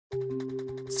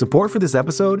Support for this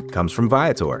episode comes from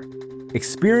Viator.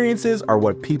 Experiences are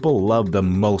what people love the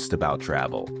most about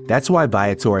travel. That's why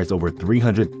Viator has over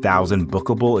 300,000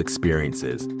 bookable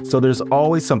experiences, so there's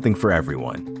always something for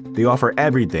everyone. They offer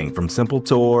everything from simple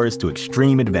tours to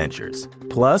extreme adventures.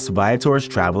 Plus, Viator's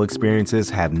travel experiences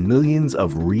have millions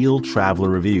of real traveler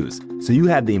reviews, so you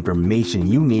have the information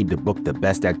you need to book the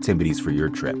best activities for your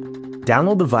trip.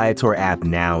 Download the Viator app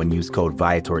now and use code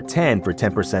Viator10 for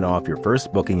 10% off your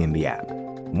first booking in the app.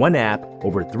 One app,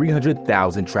 over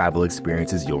 300,000 travel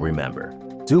experiences you'll remember.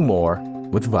 Do more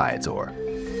with Viator.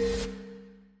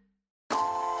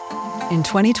 In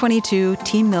 2022,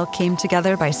 Team Milk came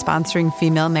together by sponsoring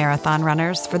female marathon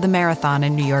runners for the marathon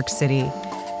in New York City.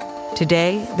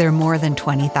 Today, they're more than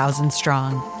 20,000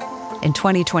 strong. In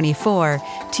 2024,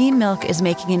 Team Milk is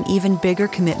making an even bigger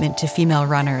commitment to female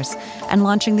runners and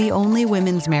launching the only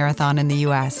women's marathon in the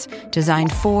U.S.,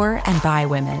 designed for and by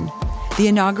women. The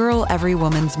inaugural Every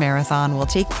Woman's Marathon will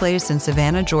take place in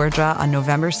Savannah, Georgia on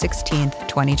November 16th,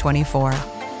 2024.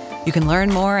 You can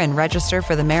learn more and register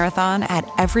for the marathon at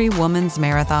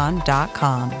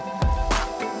everywomansmarathon.com.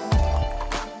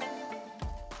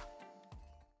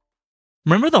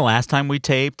 Remember the last time we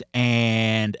taped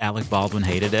and Alec Baldwin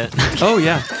hated it? Oh,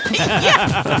 yeah. Is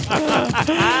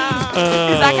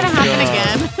that going to happen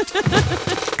again?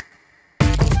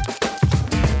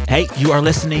 Hey, you are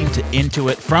listening to Into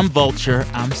It from Vulture.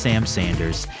 I'm Sam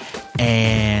Sanders.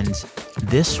 And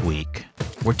this week,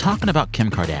 we're talking about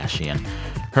Kim Kardashian.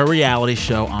 Her reality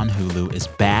show on Hulu is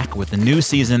back with a new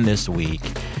season this week.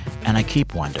 And I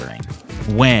keep wondering,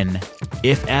 when,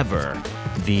 if ever,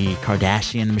 the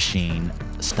Kardashian machine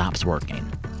stops working?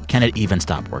 Can it even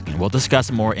stop working? We'll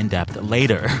discuss more in depth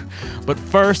later. But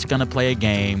first, gonna play a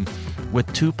game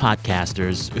with two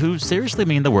podcasters who seriously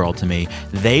mean the world to me.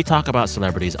 They talk about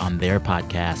celebrities on their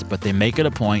podcast, but they make it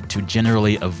a point to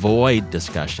generally avoid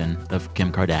discussion of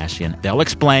Kim Kardashian. They'll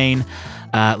explain.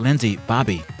 Lindsay,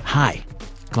 Bobby, hi.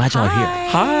 Glad y'all are here.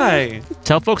 Hi.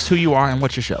 Tell folks who you are and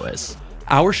what your show is.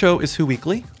 Our show is Who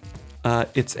Weekly.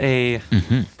 It's a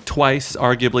twice,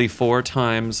 arguably 4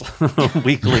 times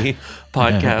weekly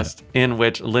podcast in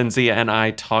which Lindsay and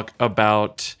I talk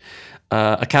about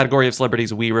a category of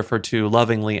celebrities we refer to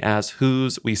lovingly as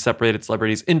who's. We separated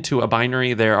celebrities into a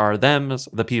binary. There are thems,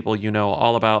 the people you know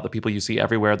all about, the people you see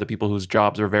everywhere, the people whose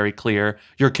jobs are very clear.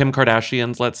 Your Kim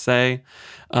Kardashians, let's say.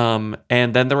 And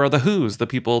then there are the who's, the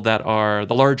people that are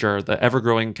the larger, the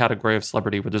ever-growing category of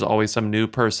celebrity where there's always some new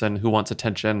person who wants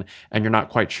attention and you're not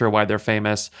quite sure why they're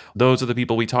famous. Those are the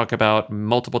people we talk about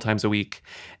multiple times a week.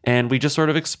 And we just sort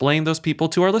of explain those people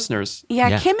to our listeners.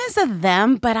 Yeah, Kim is a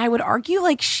them, but I would argue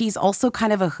like she's also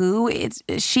kind of a who.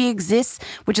 She exists,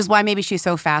 which is why maybe she's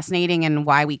so fascinating and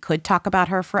why we could talk about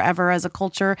her forever as a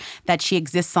culture, that she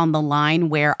exists on the line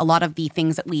where a lot of the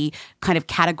things that we kind of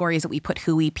categories that we put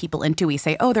who-y people into, we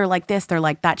say, oh, they're like this, they're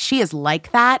like that. She is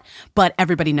like that, but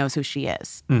everybody knows who she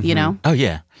is, you know? Oh,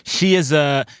 yeah. She is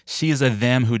a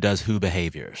them who does who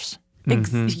behaviors.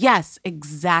 Yes,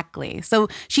 exactly. So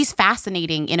she's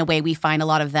fascinating in a way we find a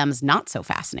lot of them's not so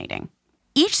fascinating.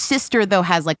 Each sister, though,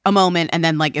 has like a moment and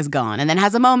then like is gone, and then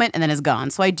has a moment and then is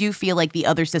gone. So I do feel like the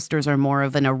other sisters are more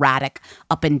of an erratic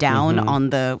up and down on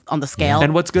the scale.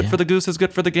 And what's good for the goose is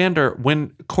good for the gander.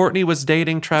 When Kourtney was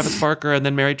dating Travis Barker and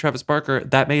then married Travis Barker,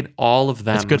 that made all of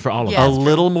them It's good for all of a them.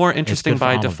 little more interesting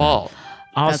by all of them. default.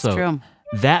 Also, That's true.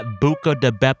 that Buca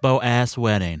de Beppo ass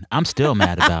wedding. I'm still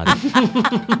mad about it.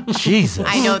 Jesus.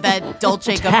 I know that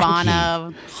Dolce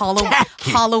Gabbana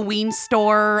Halloween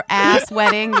store ass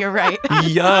wedding. You're right.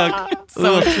 Yuck.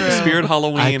 So Ugh. true. Spirit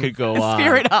Halloween. I could go on.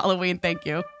 Spirit Halloween. Thank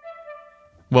you.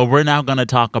 Well, we're now going to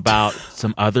talk about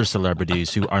some other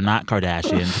celebrities who are not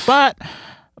Kardashians, but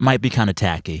might be kind of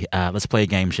tacky. Let's play a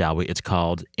game, shall we? It's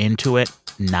called Into It,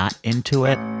 Not Into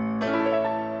It.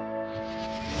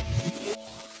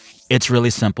 It's really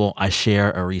simple. I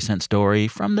share a recent story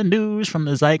from the news, from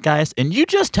the zeitgeist, and you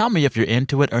just tell me if you're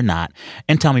into it or not,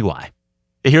 and tell me why.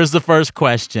 Here's the first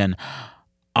question.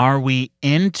 Are we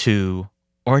into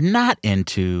or not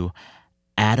into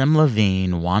Adam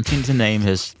Levine wanting to name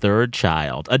his third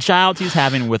child, a child he's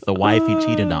having with the wife he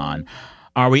cheated on?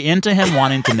 Are we into him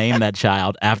wanting to name that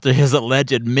child after his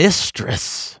alleged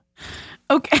mistress?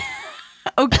 Okay.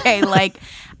 Okay, like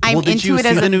I'm Well, did into you it see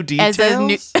as the new as a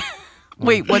new details?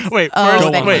 Wait, what's Wait, oh,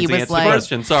 first- that wait, he Lindsay, was answer the like,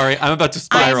 question. Sorry, I'm about to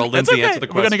spiral. It's Lindsay, okay. answer the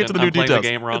We're question. gonna get to the new I'm playing details. the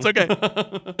game wrong. It's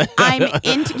okay. I'm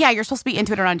into, yeah, you're supposed to be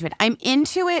into it or onto it. I'm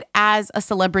into it as a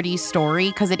celebrity story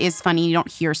because it is funny. You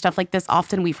don't hear stuff like this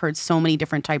often. We've heard so many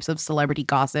different types of celebrity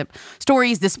gossip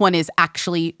stories. This one is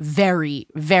actually very,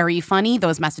 very funny.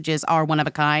 Those messages are one of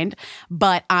a kind.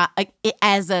 But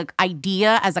as an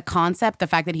idea, as a concept, the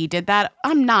fact that he did that,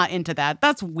 I'm not into that.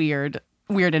 That's weird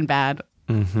and bad.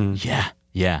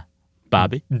 Yeah.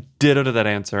 Bobby? Ditto to that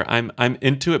answer. I'm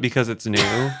into it because it's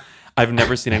new. I've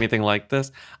never seen anything like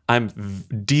this. I'm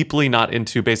deeply not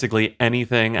into basically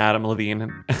anything Adam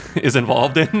Levine is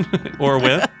involved in or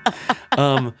with.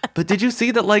 But did you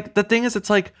see that, like, the thing is, it's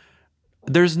like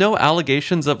there's no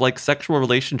allegations of like sexual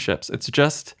relationships. It's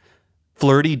just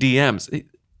flirty DMs.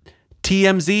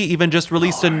 TMZ even just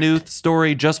released a new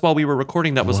story just while we were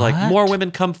recording that was like, more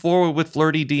women come forward with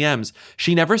flirty DMs.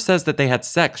 She never says that they had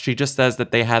sex. She just says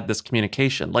that they had this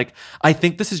communication. Like, I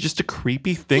think this is just a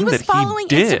creepy thing that he did. He was following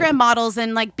Instagram models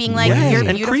and like being like, you're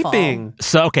and beautiful. creeping.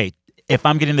 So, okay, if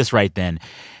I'm getting this right then,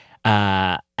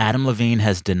 Adam Levine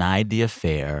has denied the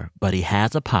affair, but he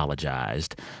has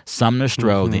apologized. Sumner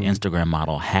Stroh, the Instagram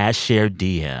model, has shared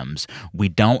DMs. We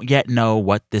don't yet know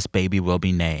what this baby will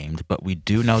be named, but we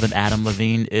do know that Adam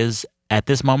Levine is, at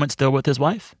this moment, still with his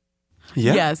wife.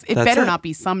 Yeah, yes, it that's better not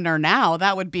be Sumner now.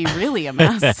 That would be really a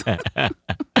mess.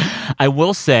 I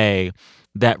will say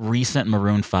that recent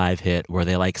Maroon 5 hit where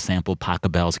they like sampled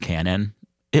Pachelbel's Canon,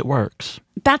 it works.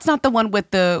 That's not the one with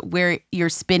where you're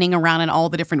spinning around and all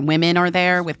the different women are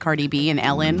there with Cardi B and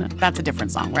Ellen. That's a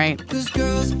different song, right?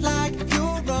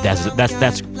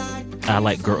 That's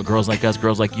like girls like us,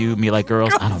 girls like you, me like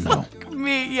girls. I don't know.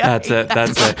 Me, yeah. That's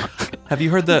it. Have you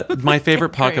heard my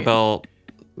favorite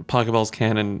Pachelbel's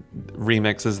Canon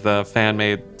remix is the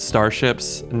fan-made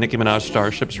Starships, Nicki Minaj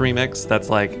Starships remix. That's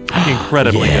like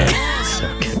incredibly good.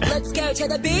 Let's go to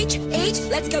the beach,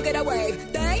 let's go get a wave.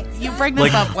 You bring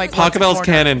this up like Pachelbel's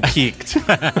Canon peaked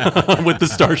with the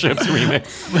Starships remix.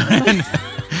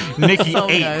 Nikki So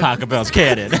ate good. Pachelbel's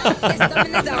Canon.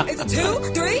 It's a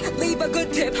 2, 3, leave a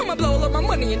good tip. I'ma blow all my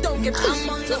money and don't get I'm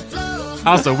on the floor.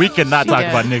 Also, we cannot talk did.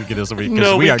 about Nikki this week because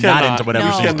No, we we are not cannot. into whatever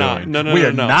No. she's Cannot. doing. No, we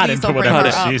are no. not Please into don't bring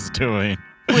whatever her up. she's doing.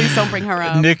 Please don't bring her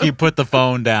up. Nikki, put the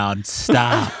phone down.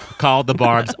 Stop. Call the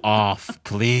barbs off,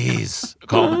 please.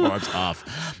 Call the barbs off.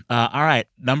 All right,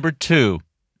 number 2.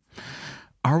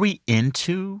 Are we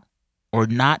into or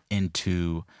not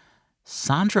into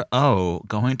Sandra Oh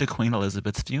going to Queen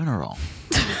Elizabeth's funeral?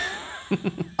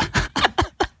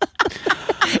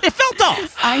 It felt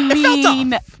off. I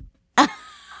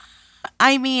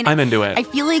mean, I'm into it. I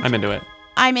feel like I'm into it.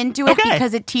 I'm into it Okay.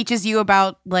 because it teaches you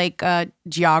about like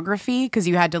geography because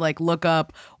you had to like look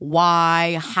up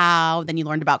why, how, then you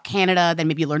learned about Canada, then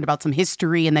maybe you learned about some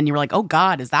history and then you were like, "Oh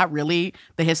god, is that really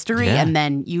the history?" Yeah. And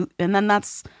then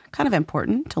that's kind of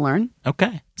important to learn.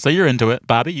 Okay, so you're into it.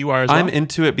 Bobby, you are as well? I'm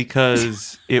into it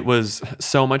because it was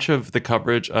so much of the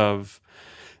coverage of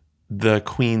the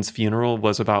Queen's funeral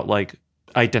was about like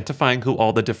identifying who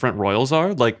all the different royals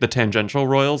are, like the tangential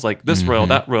royals, like this royal,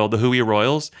 that royal, the Hui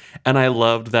royals. And I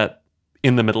loved that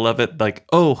in the middle of it, like,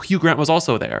 oh, Hugh Grant was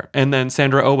also there. And then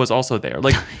Sandra Oh was also there.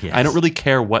 Like, Yes. I don't really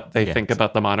care what they think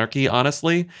about the monarchy,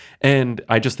 honestly. And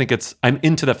I just think I'm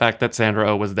into the fact that Sandra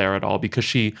Oh was there at all because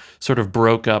she sort of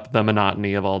broke up the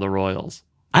monotony of all the royals.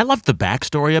 I love the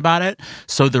backstory about it.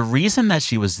 So the reason that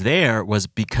she was there was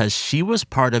because she was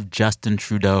part of Justin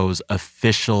Trudeau's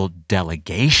official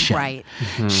delegation. Right.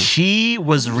 She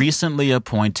was recently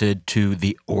appointed to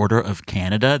the Order of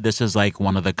Canada. This is like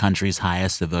one of the country's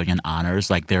highest civilian honors,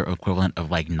 like their equivalent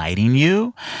of like knighting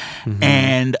you.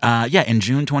 And in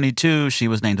June 22, she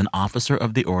was named an officer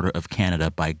of the Order of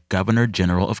Canada by Governor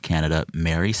General of Canada,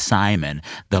 Mary Simon,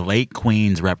 the late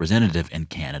Queen's representative in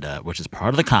Canada, which is part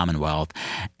of the Commonwealth.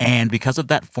 And because of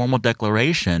that formal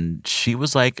declaration, she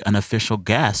was like an official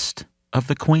guest of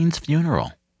the Queen's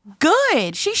funeral.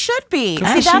 Good. She should be.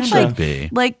 As See, that's she should be.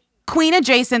 like Queen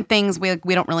adjacent things. We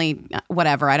don't really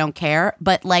whatever. I don't care.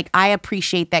 But like I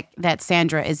appreciate that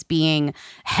Sandra is being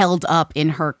held up in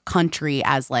her country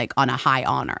as like on a high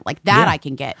honor. Like that I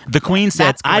can get. The Queen said,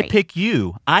 That's I great. pick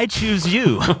you. I choose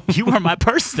you. You are my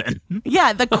person.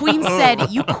 Yeah, the Queen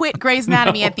said you quit Grey's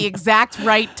Anatomy at the exact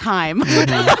right time.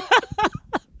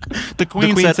 The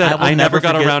Queen, The Queen said, will I never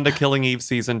got forget-" around to killing Eve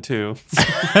season 2.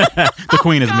 The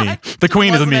Queen is me. The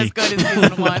Queen is Wasn't me. as good as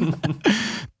season 1.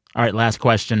 All right, last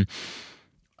question.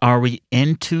 Are we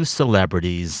into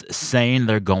celebrities saying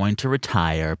they're going to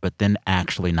retire, but then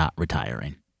actually not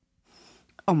retiring?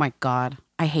 Oh my God.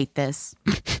 I hate this.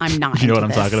 I'm not You know into what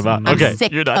I'm talking about? I'm Okay,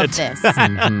 sick you're not of into- this.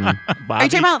 Are you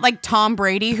talking about like Tom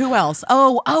Brady? Who else?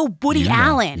 Oh, Woody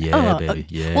Allen. Yeah, baby.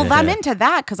 Yeah. Well, I'm into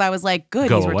that because I was like, good,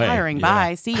 Go he's away. retiring. Yeah.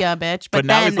 Bye. See ya, bitch. But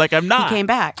now he's like, I'm not. He came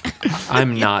back.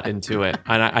 I'm not into it.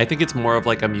 And I think it's more of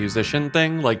like a musician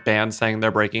thing, like bands saying they're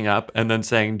breaking up and then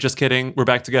saying, just kidding, we're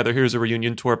back together. Here's a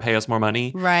reunion tour. Pay us more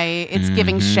money. Right. It's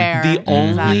giving share. The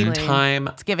only Exactly. time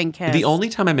It's giving kiss. The only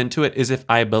time I'm into it is if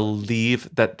I believe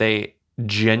that they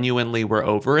genuinely were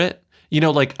over it. You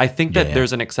know, like I think that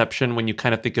there's an exception when you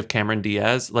kind of think of Cameron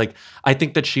Diaz. Like I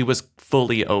think that she was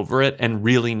fully over it and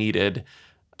really needed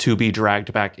to be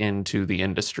dragged back into the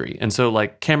industry. And so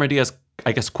like Cameron Diaz,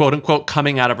 I guess, quote unquote,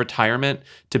 coming out of retirement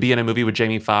to be in a movie with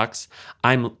Jamie Foxx,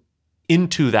 I'm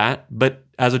into that, but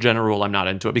as a general rule, I'm not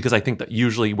into it because I think that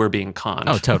usually we're being conned.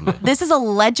 Oh, totally. This is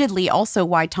allegedly also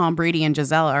why Tom Brady and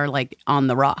Giselle are like on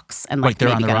the rocks and like Wait, they're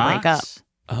maybe on the gonna rocks? break up.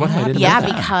 What happened? Yeah,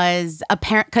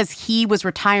 because he was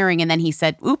retiring and then he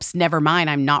said, "Oops, never mind,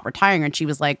 I'm not retiring." And she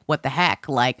was like, "What the heck?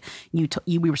 Like we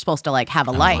were supposed to like have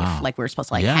a life, wow. like we were supposed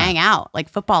to like Yeah. hang out. Like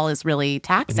football is really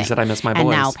taxing." And he said, "I miss my And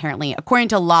boys." now apparently, according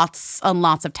to lots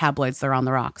of tabloids, they're on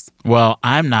the rocks. Well,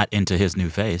 I'm not into his new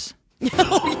face.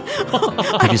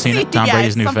 Have you seen it? Tom Yeah,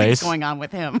 Brady's new something's face? going on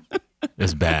with him.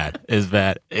 It's bad. It's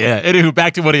bad. Yeah. Anywho,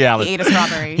 back to Woody Allen. He ate a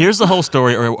strawberry. Here's the whole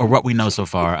story, or what we know so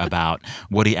far about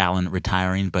Woody Allen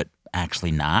retiring, but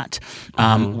actually not.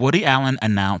 Woody Allen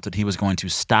announced that he was going to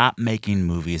stop making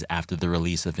movies after the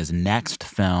release of his next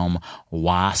film,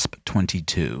 Wasp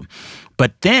 22.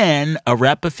 But then a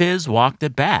rep of his walked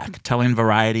it back, telling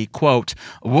Variety, quote,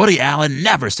 "Woody Allen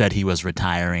never said he was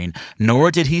retiring,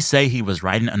 nor did he say he was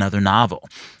writing another novel.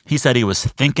 He said he was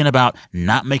thinking about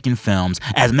not making films,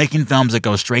 as making films that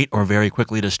go straight or very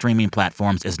quickly to streaming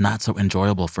platforms is not so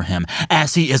enjoyable for him,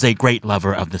 as he is a great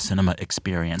lover of the cinema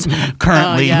experience.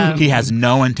 Currently, he has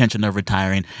no intention of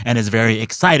retiring and is very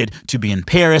excited to be in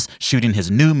Paris shooting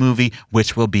his new movie,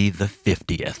 which will be the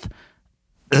 50th.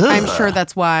 I'm sure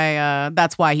that's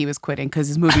why he was quitting, because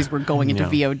his movies were going into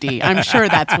VOD. I'm sure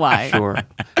that's why. Sure.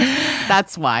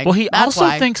 That's why. Well, he That's also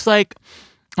why. thinks like,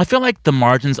 I feel like the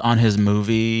margins on his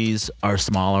movies are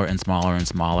smaller and smaller and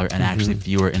smaller, and actually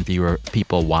fewer and fewer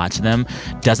people watch them.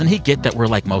 Doesn't he get that we're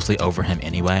like mostly over him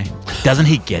anyway? Doesn't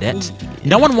he get it?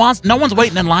 No one's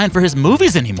waiting in line for his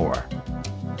movies anymore.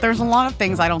 There's a lot of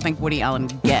things I don't think Woody Allen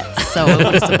gets, so it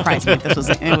would surprise me if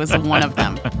it was one of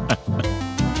them.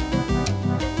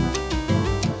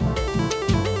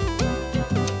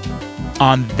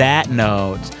 On that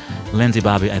note, Lindsay,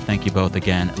 Bobby, I thank you both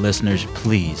again. Listeners,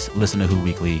 please listen to Who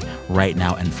Weekly right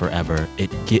now and forever.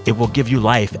 It will give you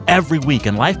life every week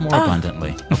and life more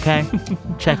abundantly. Okay?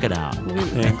 Check it out.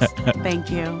 Thanks.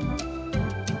 Thank you.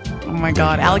 Oh my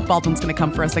God, Alec Baldwin's gonna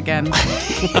come for us again.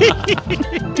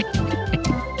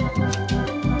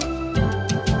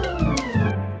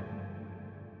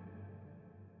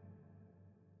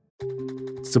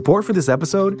 Support for this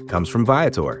episode comes from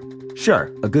Viator.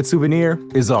 Sure, a good souvenir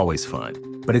is always fun,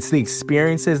 but it's the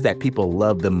experiences that people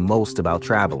love the most about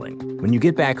traveling. When you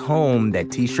get back home, that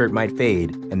t-shirt might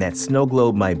fade and that snow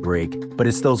globe might break, but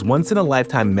it's those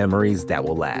once-in-a-lifetime memories that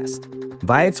will last.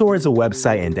 Viator is a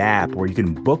website and app where you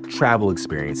can book travel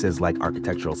experiences like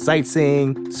architectural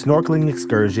sightseeing, snorkeling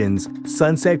excursions,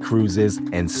 sunset cruises,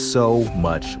 and so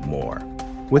much more.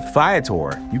 With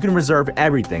Viator, you can reserve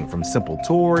everything from simple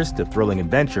tours to thrilling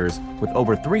adventures with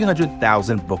over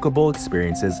 300,000 bookable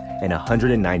experiences in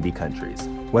 190 countries.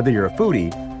 Whether you're a foodie,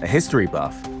 a history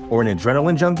buff, or an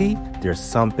adrenaline junkie, there's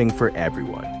something for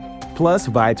everyone. Plus,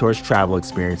 Viator's travel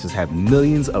experiences have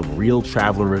millions of real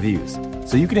traveler reviews,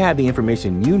 so you can have the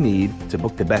information you need to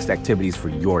book the best activities for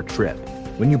your trip.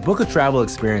 When you book a travel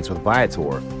experience with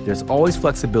Viator, there's always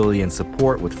flexibility and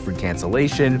support with free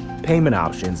cancellation, payment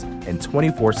options, and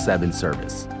 24/7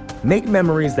 service. Make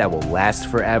memories that will last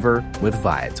forever with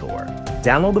Viator.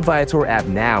 Download the Viator app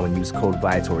now and use code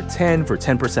Viator10 for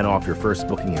 10% off your first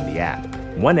booking in the app.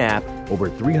 One app, over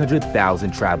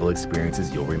 300,000 travel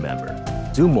experiences you'll remember.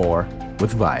 Do more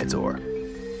with Viator.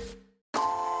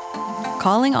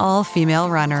 Calling all female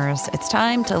runners, it's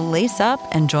time to lace up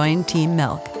and join Team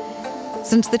Milk.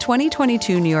 Since the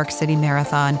 2022 New York City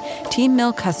Marathon, Team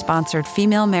Milk has sponsored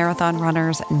female marathon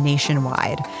runners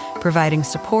nationwide, providing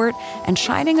support and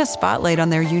shining a spotlight on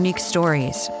their unique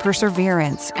stories,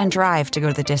 perseverance, and drive to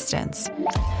go the distance.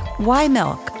 Why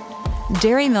milk?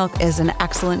 Dairy milk is an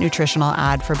excellent nutritional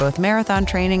ad for both marathon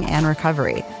training and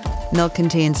recovery. Milk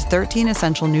contains 13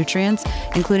 essential nutrients,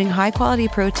 including high-quality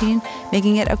protein,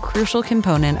 making it a crucial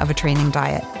component of a training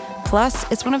diet. Plus,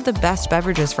 it's one of the best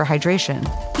beverages for hydration,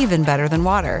 even better than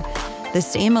water. The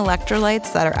same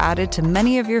electrolytes that are added to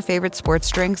many of your favorite sports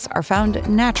drinks are found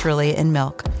naturally in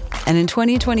milk. And in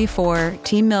 2024,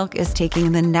 Team Milk is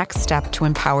taking the next step to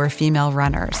empower female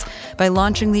runners by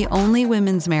launching the only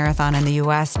women's marathon in the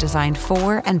U.S. designed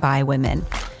for and by women.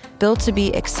 Built to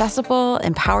be accessible,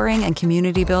 empowering, and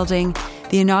community building,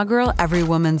 the inaugural Every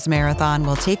Woman's Marathon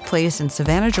will take place in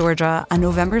Savannah, Georgia on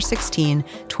November 16,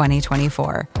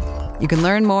 2024. You can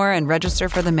learn more and register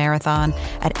for the marathon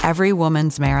at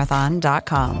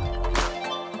everywomansmarathon.com.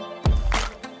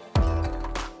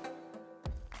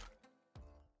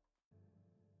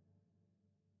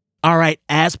 All right,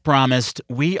 as promised,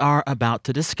 we are about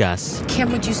to discuss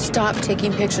Kim, would you stop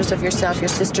taking pictures of yourself? Your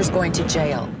sister's going to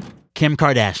jail. Kim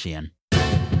Kardashian.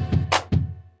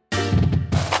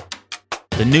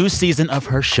 The new season of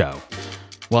her show.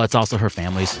 Well, it's also her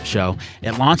family's show.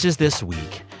 It launches this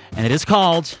week, and it is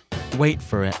called, wait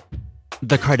for it,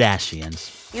 The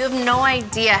Kardashians. You have no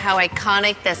idea how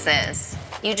iconic this is.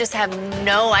 You just have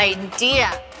no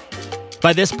idea.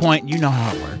 By this point, you know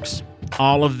how it works.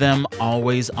 All of them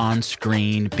always on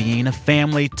screen, being a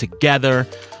family together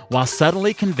while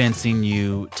subtly convincing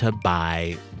you to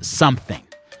buy something.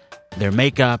 Their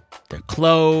makeup, their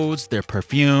clothes, their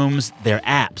perfumes, their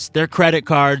apps, their credit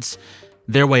cards,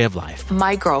 their way of life.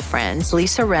 My girlfriends,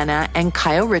 Lisa Rinna and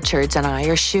Kyle Richards, and I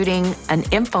are shooting an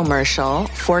infomercial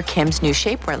for Kim's new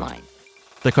shapewear line.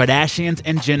 The Kardashians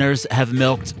and Jenners have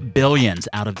milked billions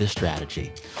out of this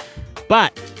strategy.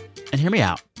 But, and hear me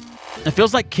out, it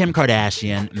feels like Kim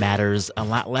Kardashian matters a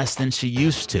lot less than she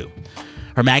used to.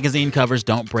 Her magazine covers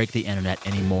don't break the internet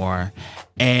anymore.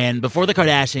 And before the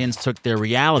Kardashians took their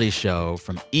reality show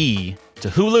from E! To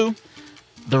Hulu,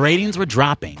 the ratings were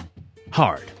dropping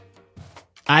hard.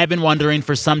 I have been wondering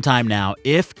for some time now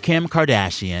if Kim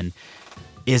Kardashian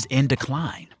is in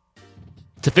decline.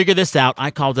 To figure this out,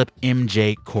 I called up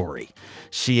MJ Corey.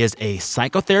 She is a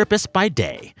psychotherapist by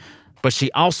day, but she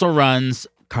also runs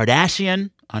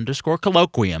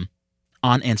Kardashian_colloquium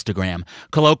on Instagram.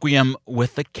 Colloquium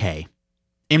with a K.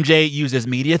 MJ uses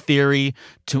media theory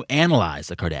to analyze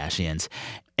the Kardashians,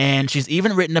 and she's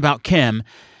even written about Kim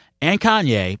and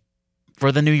Kanye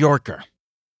for The New Yorker.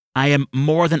 I am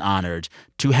more than honored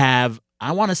to have,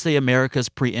 I want to say, America's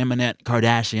preeminent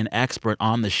Kardashian expert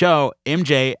on the show.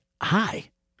 MJ, hi.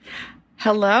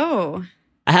 Hello.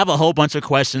 I have a whole bunch of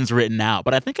questions written out,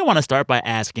 but I think I want to start by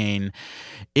asking,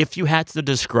 if you had to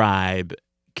describe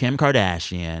Kim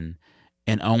Kardashian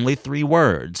in only 3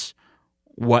 words,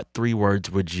 what 3 words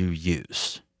would you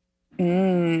use?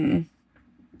 Cultural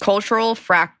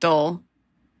fractal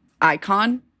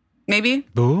icon, maybe?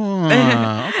 Ooh,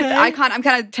 okay. Icon, I'm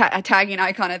kind of tagging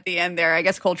icon at the end there. I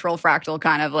guess cultural fractal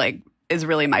kind of like is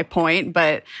really my point,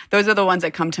 but those are the ones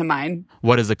that come to mind.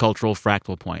 What is a cultural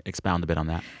fractal point? Expound a bit on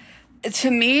that.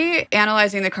 To me,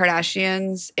 analyzing the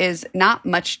Kardashians is not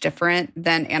much different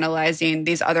than analyzing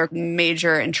these other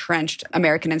major entrenched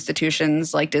American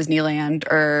institutions like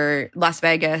Disneyland or Las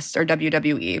Vegas or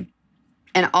WWE.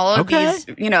 And all of these,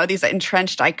 these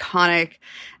entrenched iconic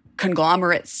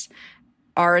conglomerates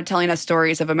are telling us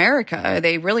stories of America.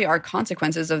 They really are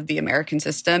consequences of the American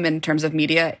system in terms of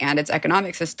media and its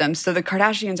economic system. So the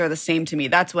Kardashians are the same to me.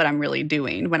 That's what I'm really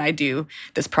doing when I do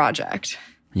this project.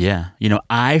 Yeah.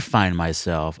 I find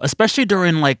myself, especially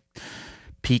during like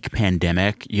peak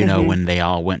pandemic, when they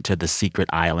all went to the secret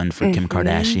island for Kim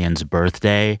Kardashian's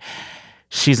birthday,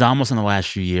 she's almost in the last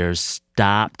few years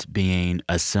stopped being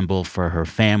a symbol for her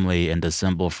family and a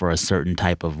symbol for a certain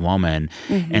type of woman.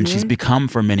 And she's become,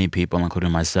 for many people,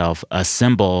 including myself, a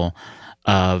symbol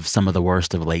of some of the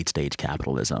worst of late stage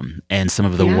capitalism and some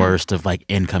of the worst of like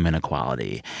income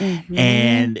inequality.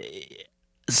 And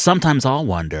sometimes I'll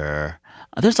wonder,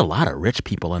 there's a lot of rich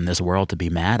people in this world to be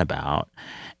mad about.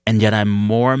 And yet I'm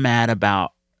more mad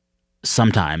about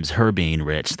sometimes her being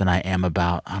rich than I am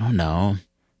about, I don't know,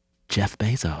 Jeff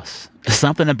Bezos. There's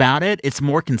something about it. It's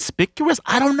more conspicuous.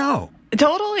 I don't know.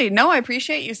 Totally. No, I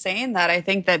appreciate you saying that. I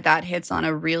think that hits on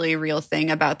a really real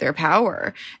thing about their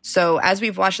power. So as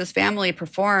we've watched this family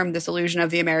perform this illusion of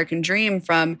the American dream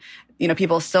from,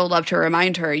 people still love to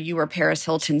remind her, you were Paris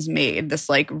Hilton's maid, this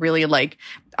like really like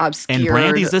obscure. And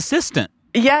Brandy's assistant.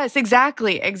 Yes,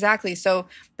 exactly. So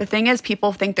the thing is,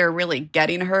 people think they're really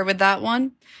getting her with that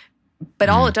one. But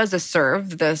all it does is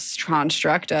serve this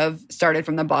construct of started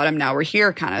from the bottom, now we're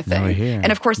here kind of thing.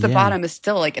 And of course, the bottom is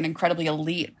still like an incredibly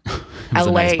elite LA.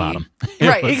 A nice bottom.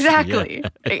 Right, exactly.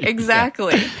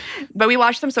 Exactly. But we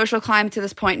watch them social climb to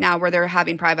this point now where they're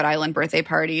having private island birthday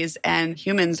parties, and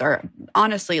humans are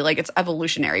honestly, like, it's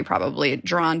evolutionary probably,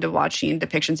 drawn to watching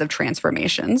depictions of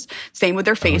transformations. Same with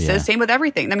their faces, same with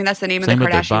everything. I mean, that's the name Same of the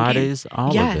with Kardashian their bodies, game.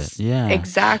 all of it. Yeah.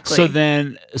 Exactly.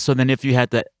 So then if you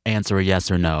had to answer a yes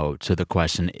or no to the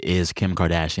question, is Kim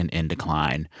Kardashian in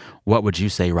decline? What would you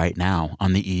say right now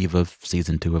on the eve of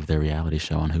season 2 of their reality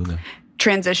show on Hulu?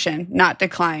 Transition, not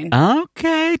decline.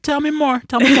 Okay, tell me more.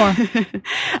 The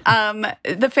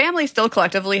family still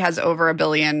collectively has over 1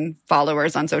 billion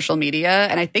followers on social media,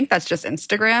 and I think that's just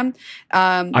Instagram.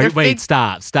 Wait,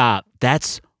 stop.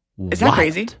 That's wild. Is that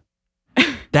crazy?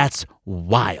 That's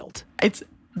wild. It's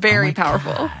very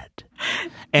powerful. God.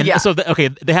 And so,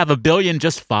 they have 1 billion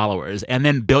just followers, and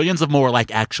then billions of more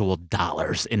like actual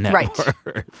dollars in net worth.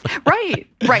 Right.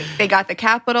 They got the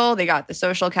capital. They got the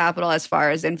social capital as far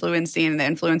as influencing the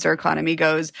influencer economy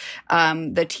goes.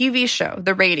 The TV show,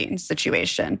 the ratings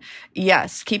situation.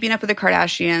 Yes, Keeping Up with the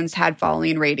Kardashians had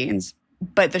falling ratings,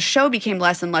 but the show became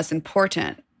less and less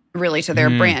important really to their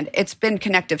brand. It's been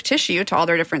connective tissue to all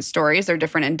their different stories, their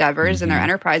different endeavors and their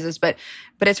enterprises, but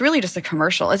it's really just a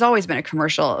commercial. It's always been a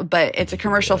commercial, but it's a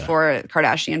commercial for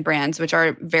Kardashian brands, which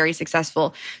are very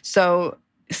successful. So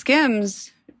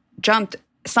Skims jumped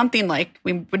something like,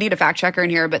 we would need a fact checker in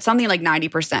here, but something like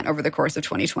 90% over the course of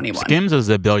 2021. Skims is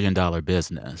 $1 billion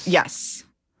business. Yes.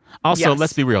 Also,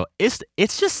 let's be real. It's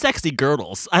just sexy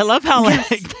girdles. I love how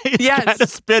they kind of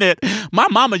spin it. My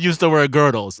mama used to wear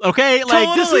girdles. Okay,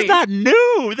 like this is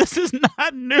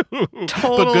not new.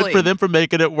 Totally. But good for them for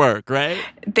making it work, right?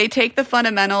 They take the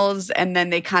fundamentals and then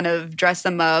they kind of dress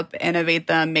them up, innovate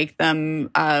them, make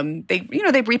them. They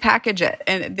repackage it,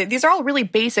 and these are all really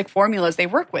basic formulas they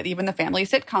work with. Even the family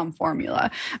sitcom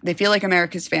formula. They feel like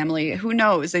America's Family. Who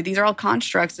knows? These are all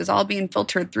constructs. It's all being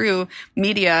filtered through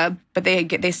media, but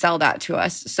they sell that to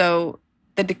us. So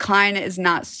the decline is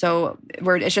not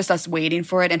it's just us waiting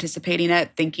for it, anticipating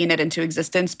it, thinking it into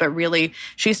existence. But really,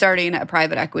 she's starting a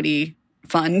private equity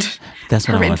fund. That's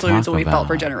what her I influence will be about. felt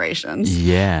for generations.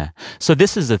 Yeah. So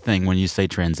this is the thing when you say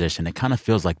transition, it kind of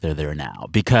feels like they're there now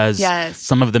because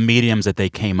some of the mediums that they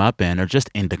came up in are just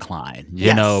in decline.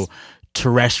 You know,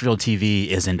 terrestrial TV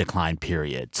is in decline,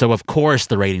 period. So, of course,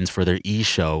 the ratings for their E!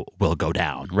 Show will go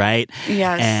down, right?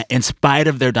 Yes. And in spite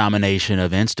of their domination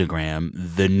of Instagram,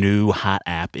 the new hot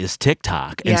app is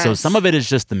TikTok. And so some of it is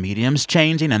just the mediums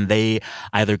changing and they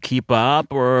either keep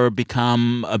up or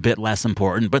become a bit less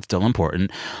important, but still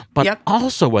important. But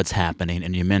also what's happening,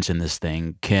 and you mentioned this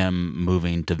thing, Kim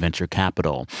moving to venture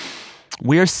capital.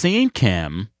 We are seeing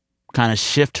Kim kind of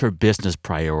shift her business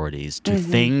priorities to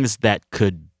things that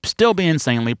could still be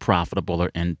insanely profitable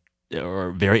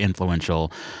or very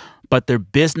influential, but they're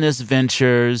business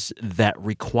ventures that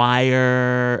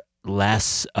require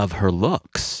less of her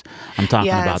looks. I'm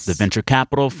talking about the venture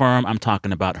capital firm. I'm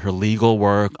talking about her legal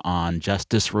work on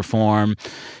justice reform.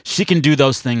 She can do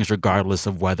those things regardless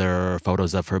of whether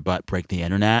photos of her butt break the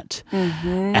internet.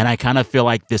 And I kind of feel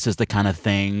like this is the kind of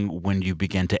thing when you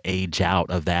begin to age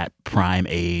out of that prime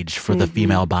age for the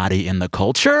female body in the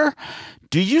culture.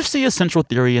 Do you see a central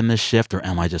theory in this shift, or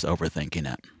am I just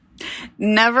overthinking it?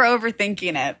 Never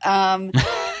overthinking it.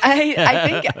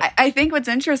 I think what's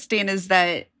interesting is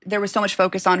that there was so much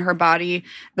focus on her body.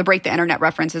 The Break the Internet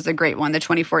reference is a great one. The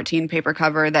 2014 paper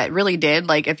cover that really did,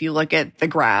 like, if you look at the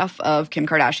graph of Kim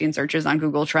Kardashian searches on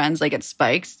Google Trends, like, it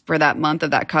spikes for that month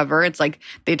of that cover. It's like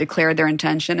they declared their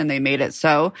intention and they made it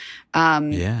so.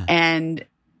 And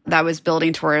that was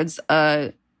building towards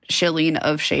a shilling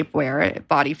of shapewear,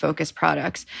 body-focused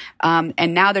products.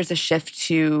 And now there's a shift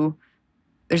to...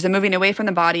 There's a moving away from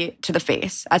the body to the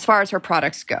face as far as her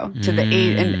products go, to the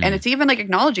age. And it's even like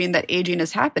acknowledging that aging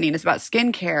is happening. It's about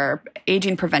skincare,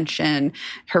 aging prevention,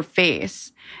 her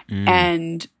face.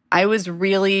 And I was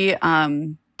really,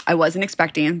 I wasn't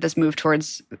expecting this move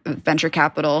towards venture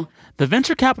capital. The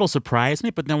venture capital surprised me,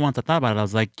 but then once I thought about it, I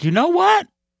was like, you know what?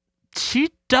 She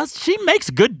makes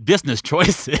good business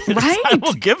choices. Right. I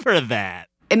will give her that.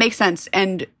 It makes sense.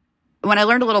 And when I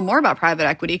learned a little more about private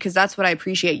equity, because that's what I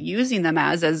appreciate using them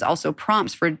as also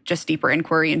prompts for just deeper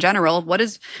inquiry in general. What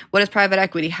is private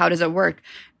equity? How does it work?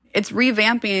 It's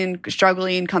revamping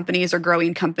struggling companies or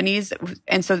growing companies.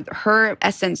 And so her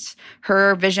essence,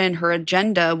 her vision, her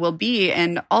agenda will be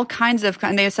in all kinds of,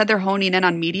 and they said they're honing in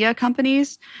on media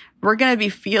companies. We're going to be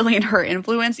feeling her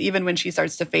influence even when she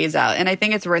starts to phase out. And I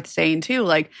think it's worth saying too,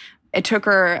 like, it took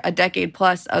her a decade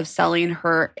plus of selling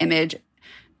her image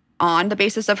on the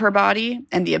basis of her body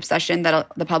and the obsession that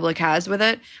the public has with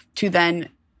it to then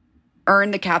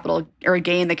earn the capital or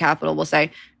gain the capital, we'll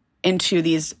say, into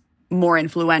these more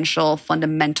influential,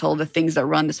 fundamental, the things that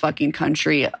run this fucking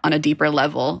country on a deeper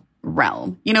level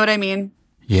realm. You know what I mean?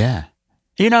 Yeah.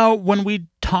 You know, when we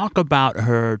talk about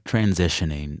her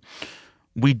transitioning,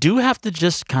 we do have to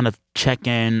just kind of check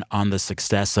in on the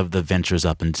success of the ventures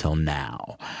up until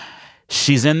now.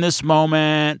 She's in this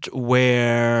moment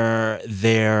where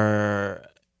there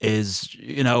is,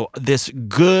 you know, this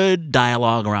good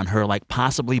dialogue around her, like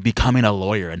possibly becoming a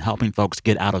lawyer and helping folks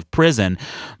get out of prison.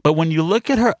 But when you look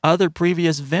at her other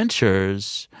previous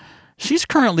ventures, she's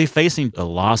currently facing a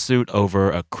lawsuit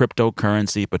over a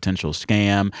cryptocurrency potential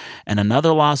scam and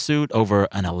another lawsuit over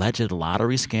an alleged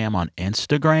lottery scam on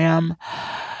Instagram.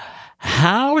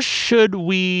 How should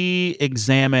we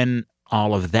examine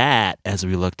all of that as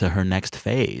we look to her next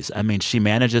phase? I mean, she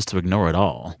manages to ignore it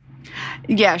all.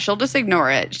 Yeah, she'll just ignore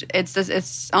it.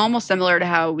 It's almost similar to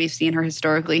how we've seen her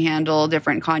historically handle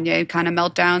different Kanye kind of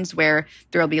meltdowns, where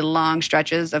there'll be long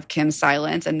stretches of Kim's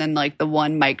silence and then like the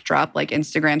one mic drop, like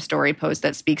Instagram story post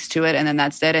that speaks to it, and then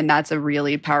that's it. And that's a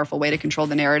really powerful way to control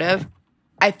the narrative.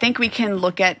 I think we can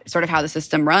look at sort of how the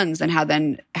system runs and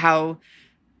how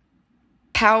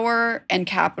power and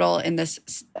capital in the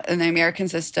American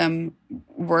system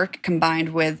work combined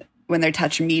with when they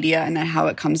touch media and then how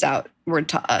it comes outward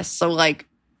to us. So like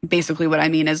basically what I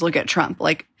mean is look at Trump.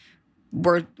 Like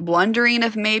we're wondering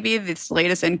if maybe this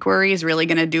latest inquiry is really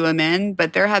going to do him in,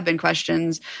 but there have been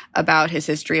questions about his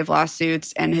history of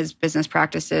lawsuits and his business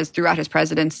practices throughout his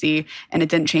presidency, and it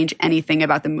didn't change anything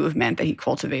about the movement that he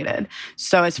cultivated.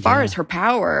 So as far as her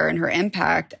power and her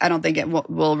impact, I don't think it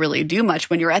will really do much.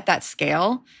 When you're at that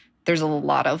scale, there's a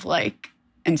lot of like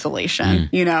insulation,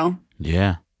 you know?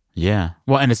 Yeah. Yeah.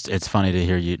 Well, and it's funny to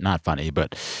hear you, not funny,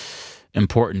 but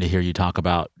important to hear you talk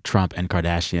about Trump and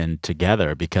Kardashian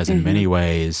together, because in many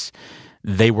ways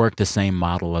they work the same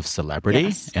model of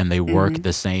celebrity and they work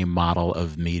the same model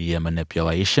of media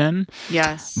manipulation.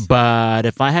 Yes. But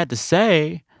if I had to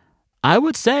say, I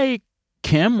would say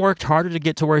Kim worked harder to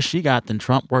get to where she got than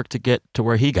Trump worked to get to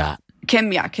where he got.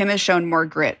 Kim has shown more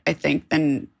grit, I think,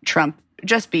 than Trump,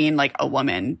 just being like a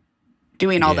woman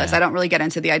doing all this. I don't really get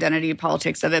into the identity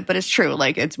politics of it, but it's true.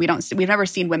 Like we've never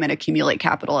seen women accumulate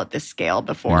capital at this scale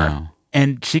before. No.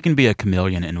 And she can be a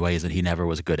chameleon in ways that he never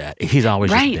was good at. He's always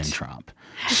just been Trump.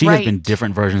 She has been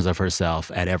different versions of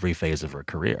herself at every phase of her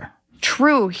career.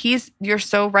 True. You're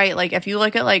so right. Like if you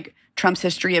look at like Trump's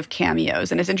history of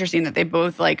cameos, and it's interesting that they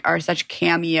both like are such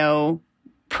cameo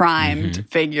primed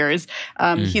figures.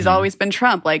 He's always been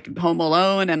Trump, like Home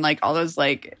Alone and like all those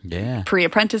like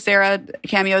pre-Apprentice era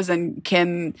cameos. And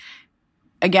Kim,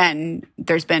 again,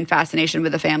 there's been fascination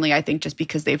with the family, I think, just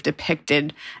because they've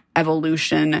depicted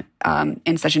evolution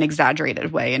in such an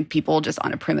exaggerated way. And people just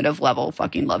on a primitive level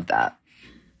fucking love that.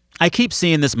 I keep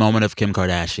seeing this moment of Kim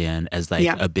Kardashian as like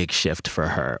a big shift for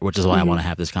her, which is why I want to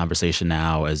have this conversation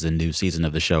now as the new season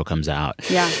of the show comes out.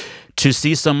 Yeah. To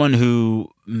see someone who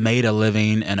made a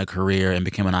living and a career and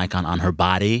became an icon on her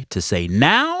body to say,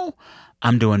 now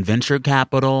I'm doing venture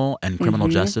capital and criminal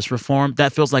justice reform,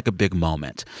 that feels like a big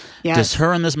moment. Yes. Does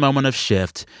her in this moment of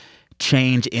shift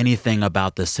change anything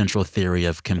about the central theory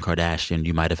of Kim Kardashian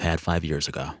you might have had 5 years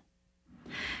ago?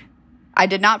 I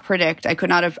did not predict. I could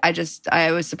not have.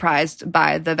 I was surprised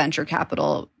by the venture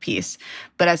capital piece.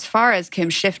 But as far as Kim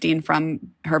shifting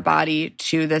from her body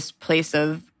to this place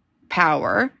of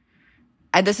power,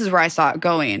 this is where I saw it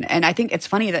going. And I think it's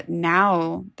funny that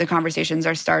now the conversations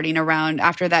are starting around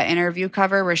after that interview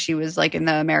cover where she was like in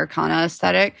the Americana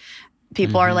aesthetic.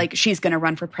 People are like, she's going to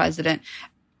run for president.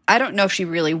 I don't know if she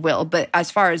really will, but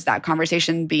as far as that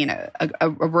conversation being a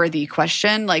worthy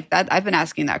question, like that, I've been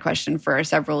asking that question for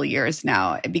several years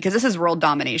now because this is world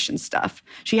domination stuff.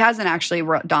 She hasn't actually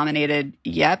dominated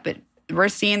yet, but we're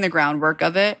seeing the groundwork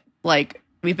of it. Like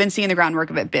we've been seeing the groundwork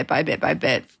of it bit by bit by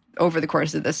bit over the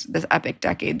course of this epic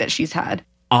decade that she's had.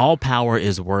 All power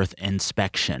is worth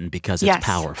inspection because it's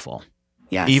powerful.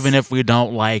 Yes. Even if we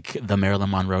don't like the Marilyn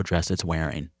Monroe dress it's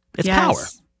wearing, it's power.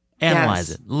 Analyze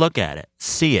it. Look at it.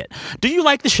 See it. Do you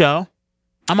like the show?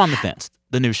 I'm on the fence.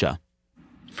 The new show.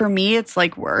 For me, it's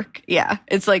like work. Yeah,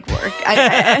 it's like work.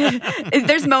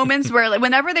 There's moments where like,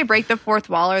 whenever they break the fourth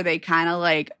wall or they kind of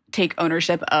like take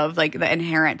ownership of like the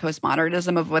inherent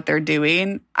postmodernism of what they're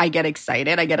doing, I get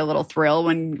excited. I get a little thrill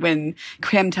when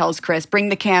Kim tells Chris, bring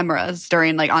the cameras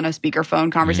during like on a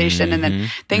speakerphone conversation. And then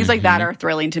things like that are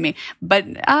thrilling to me. But,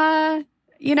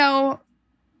 you know,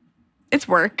 it's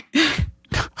work.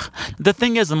 The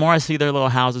thing is, the more I see their little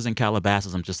houses in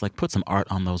Calabasas, I'm just like, put some art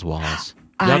on those walls.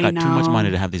 Y'all got too much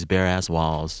money to have these bare-ass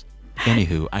walls.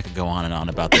 Anywho, I could go on and on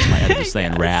about this. My editor's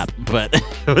saying rap, but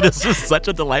this was such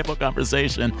a delightful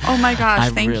conversation. Oh, my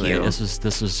gosh, thank you.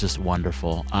 This was just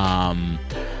wonderful. I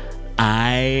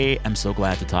am so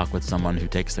glad to talk with someone who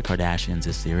takes the Kardashians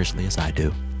as seriously as I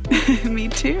do. Me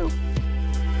too.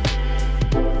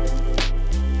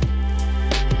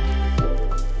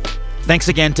 Thanks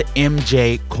again to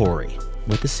MJ Corey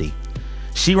with a C.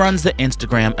 She runs the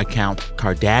Instagram account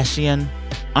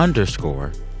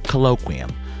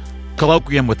Kardashian_colloquium.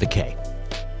 Colloquium with a K.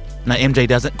 Now, MJ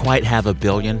doesn't quite have 1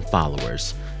 billion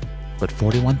followers, but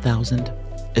 41,000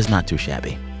 is not too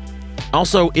shabby.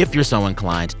 Also, if you're so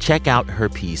inclined, check out her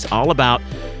piece all about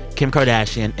Kim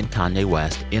Kardashian and Kanye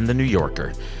West in The New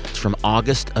Yorker. It's from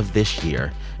August of this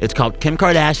year. It's called Kim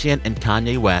Kardashian and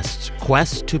Kanye West's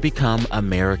Quest to Become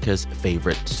America's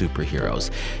Favorite Superheroes.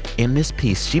 In this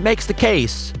piece, she makes the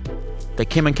case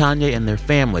that Kim and Kanye and their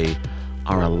family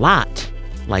are a lot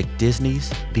like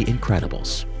Disney's The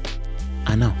Incredibles.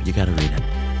 I know, you gotta read it.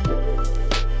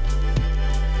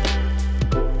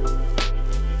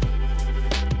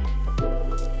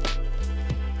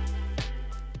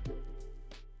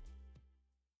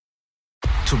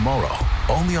 Tomorrow,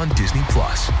 only on Disney+.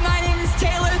 My name is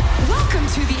Taylor. Welcome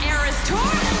to the Eras Tour.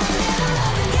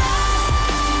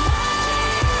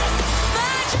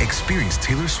 Experience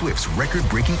Taylor Swift's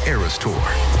record-breaking Eras Tour.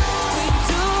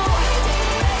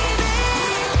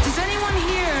 Does anyone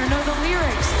here know the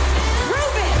lyrics?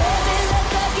 Prove it!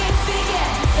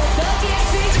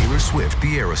 Taylor Swift,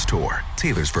 The Eras Tour,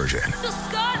 Taylor's version.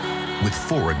 With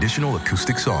 4 additional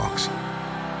acoustic songs.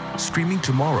 Streaming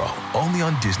tomorrow, only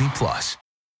on Disney+.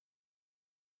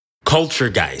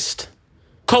 Culturegeist.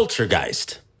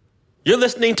 Culturegeist. You're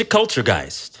listening to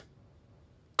Culturegeist.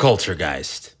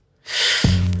 Culturegeist.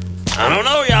 I don't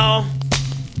know, y'all.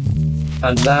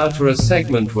 And now to a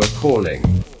segment we're calling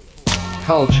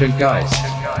Culturegeist.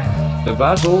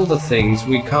 About all the things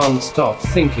we can't stop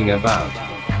thinking about.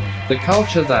 The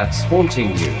culture that's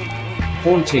haunting you,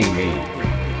 haunting me,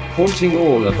 haunting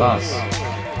all of us,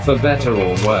 for better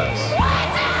or worse.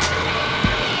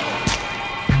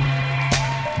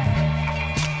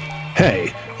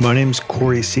 Hey, my name's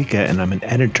Corey Sika, and I'm an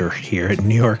editor here at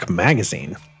New York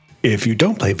Magazine. If you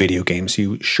don't play video games,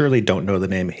 you surely don't know the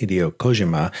name Hideo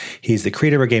Kojima. He's the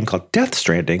creator of a game called Death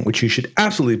Stranding, which you should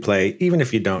absolutely play, even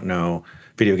if you don't know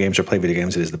video games or play video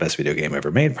games. It is the best video game ever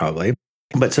made, probably.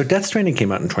 But so Death Stranding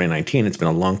came out in 2019. It's been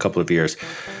a long couple of years.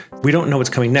 We don't know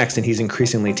what's coming next, and he's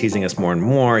increasingly teasing us more and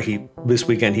more. This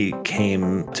weekend he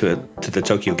came to the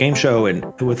Tokyo Game Show and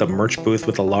with a merch booth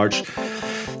with a large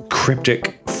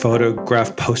cryptic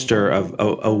photograph poster of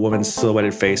a woman's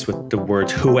silhouetted face with the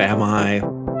words, "Who am I?"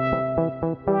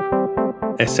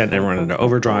 It sent everyone into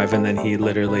overdrive, and then he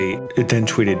literally then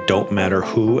tweeted, "Don't matter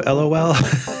who, LOL."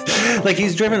 Like,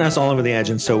 he's driven us all over the edge,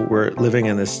 and so we're living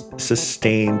in this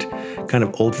sustained kind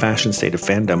of old-fashioned state of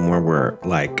fandom where we're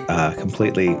like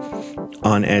completely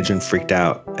on edge and freaked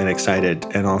out and excited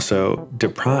and also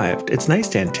deprived. It's nice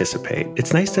to anticipate.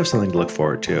 It's nice to have something to look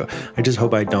forward to. I just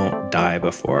hope I don't die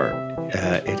before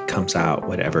it comes out,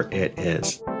 whatever it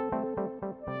is.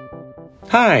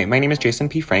 Hi, my name is Jason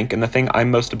P. Frank, and the thing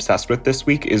I'm most obsessed with this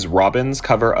week is Robyn's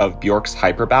cover of Bjork's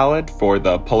Hyper Ballad for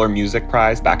the Polar Music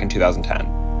Prize back in 2010.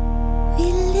 We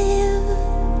live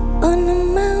on a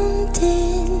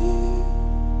mountain.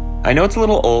 I know it's a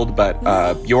little old, but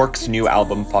Bjork's new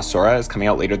album Fossora is coming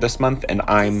out later this month, and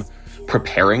I'm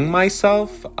preparing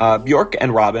myself. Bjork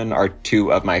and Robyn are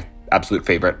two of my absolute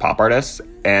favorite pop artists,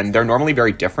 and they're normally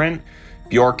very different.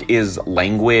 Bjork is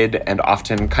languid and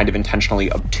often kind of intentionally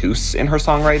obtuse in her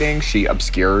songwriting. She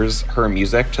obscures her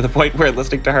music to the point where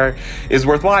listening to her is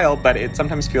worthwhile, but it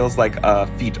sometimes feels like a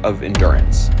feat of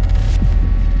endurance.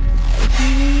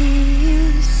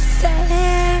 Is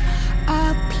there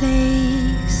a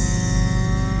place?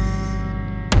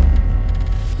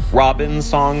 Robyn's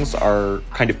songs are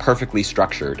kind of perfectly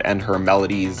structured, and her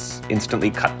melodies instantly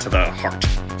cut to the heart.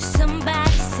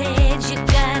 Somebody said you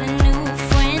got a new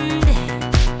friend.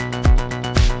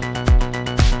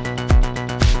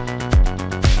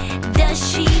 Does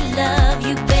she love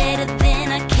you better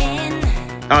than I can?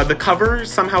 The cover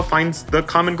somehow finds the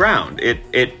common ground.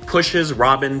 It pushes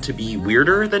Robyn to be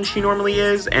weirder than she normally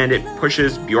is, and it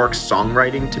pushes Bjork's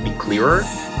songwriting to be clearer.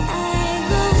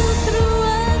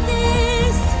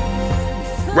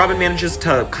 Robyn manages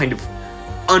to kind of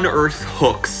unearth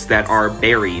hooks that are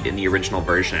buried in the original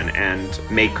version and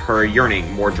make her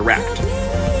yearning more direct.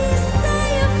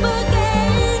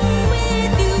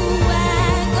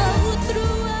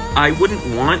 I wouldn't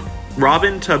want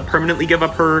Robyn to permanently give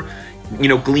up her,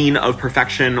 glean of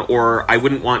perfection, or I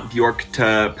wouldn't want Bjork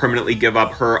to permanently give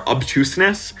up her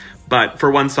obtuseness, but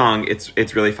for one song,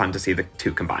 it's really fun to see the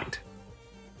two combined.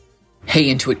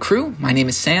 Hey Intuit crew, my name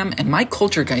is Sam, and my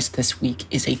Culturegeist this week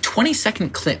is a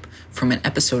 20-second clip from an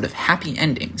episode of Happy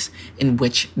Endings in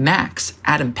which Max,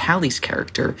 Adam Pally's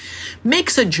character,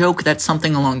 makes a joke that's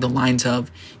something along the lines of,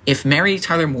 if Mary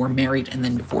Tyler Moore married and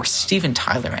then divorced Steven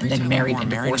Tyler and then married and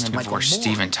divorced Michael Moore.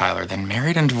 Steven Tyler, then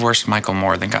married and divorced Michael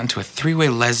Moore, then got into a three-way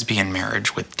lesbian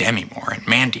marriage with Demi Moore and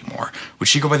Mandy Moore. Would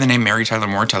she go by the name Mary Tyler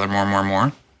Moore,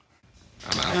 Moore?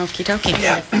 Okie dokie.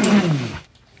 Yeah.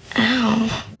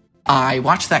 Ow. I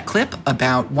watch that clip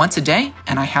about once a day,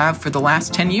 and I have for the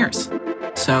last 10 years.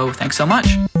 So thanks so much.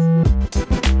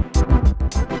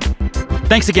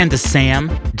 Thanks again to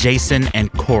Sam, Jason,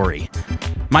 and Corey.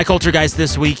 My culture guys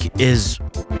this week is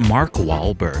Mark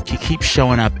Wahlberg. He keeps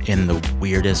showing up in the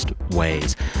weirdest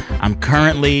ways. I'm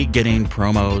currently getting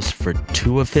promos for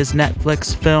 2 of his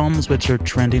Netflix films, which are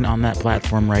trending on that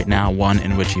platform right now, one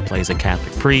in which he plays a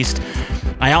Catholic priest.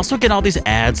 I also get all these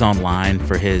ads online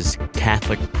for his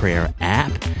Catholic prayer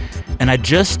app, and I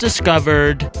just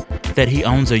discovered that he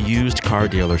owns a used car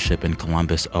dealership in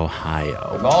Columbus, Ohio.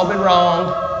 We've all been wronged,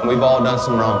 and we've all done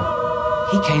some wrong.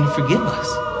 He came to forgive us.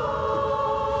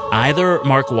 Either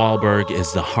Mark Wahlberg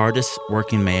is the hardest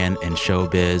working man in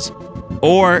showbiz,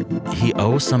 or he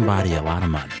owes somebody a lot of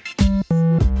money.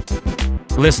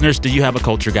 Listeners, do you have a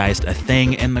culturegeist, a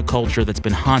thing in the culture that's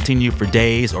been haunting you for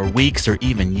days or weeks or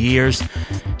even years?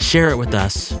 Share it with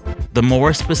us. The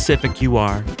more specific you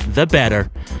are, the better.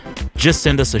 Just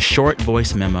send us a short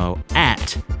voice memo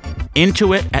at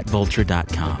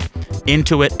intuit@vulture.com.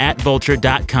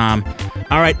 Intuit@vulture.com.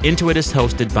 All right, Intuit is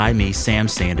hosted by me, Sam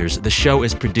Sanders. The show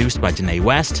is produced by Janae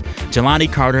West, Jelani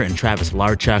Carter, and Travis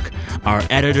Larchuk. Our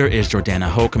editor is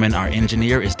Jordana Hokeman. Our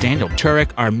engineer is Daniel Turek.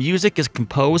 Our music is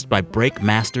composed by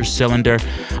Breakmaster Cylinder.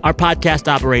 Our podcast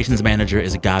operations manager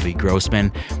is Gabi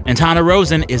Grossman. And Tana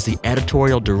Rosen is the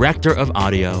editorial director of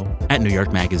audio at New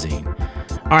York Magazine.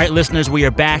 All right, listeners, we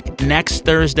are back next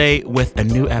Thursday with a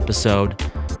new episode.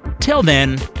 Till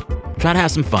then, try to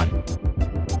have some fun.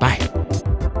 Bye.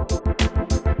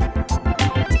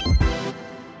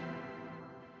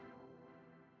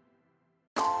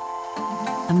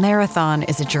 A marathon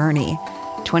is a journey,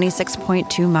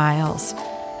 26.2 miles.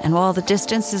 And while the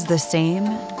distance is the same,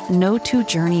 no two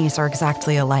journeys are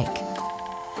exactly alike.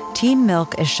 Team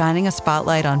Milk is shining a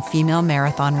spotlight on female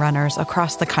marathon runners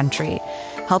across the country,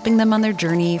 helping them on their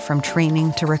journey from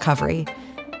training to recovery.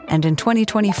 And in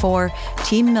 2024,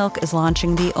 Team Milk is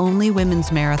launching the only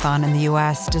women's marathon in the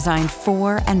U.S. designed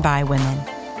for and by women.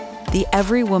 The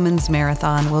Every Woman's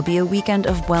Marathon will be a weekend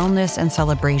of wellness and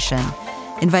celebration,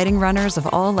 inviting runners of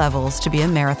all levels to be a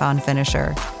marathon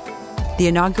finisher. The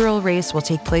inaugural race will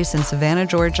take place in Savannah,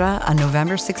 Georgia on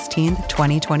November 16,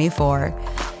 2024.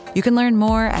 You can learn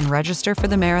more and register for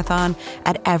the marathon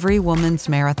at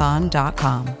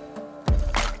everywomansmarathon.com.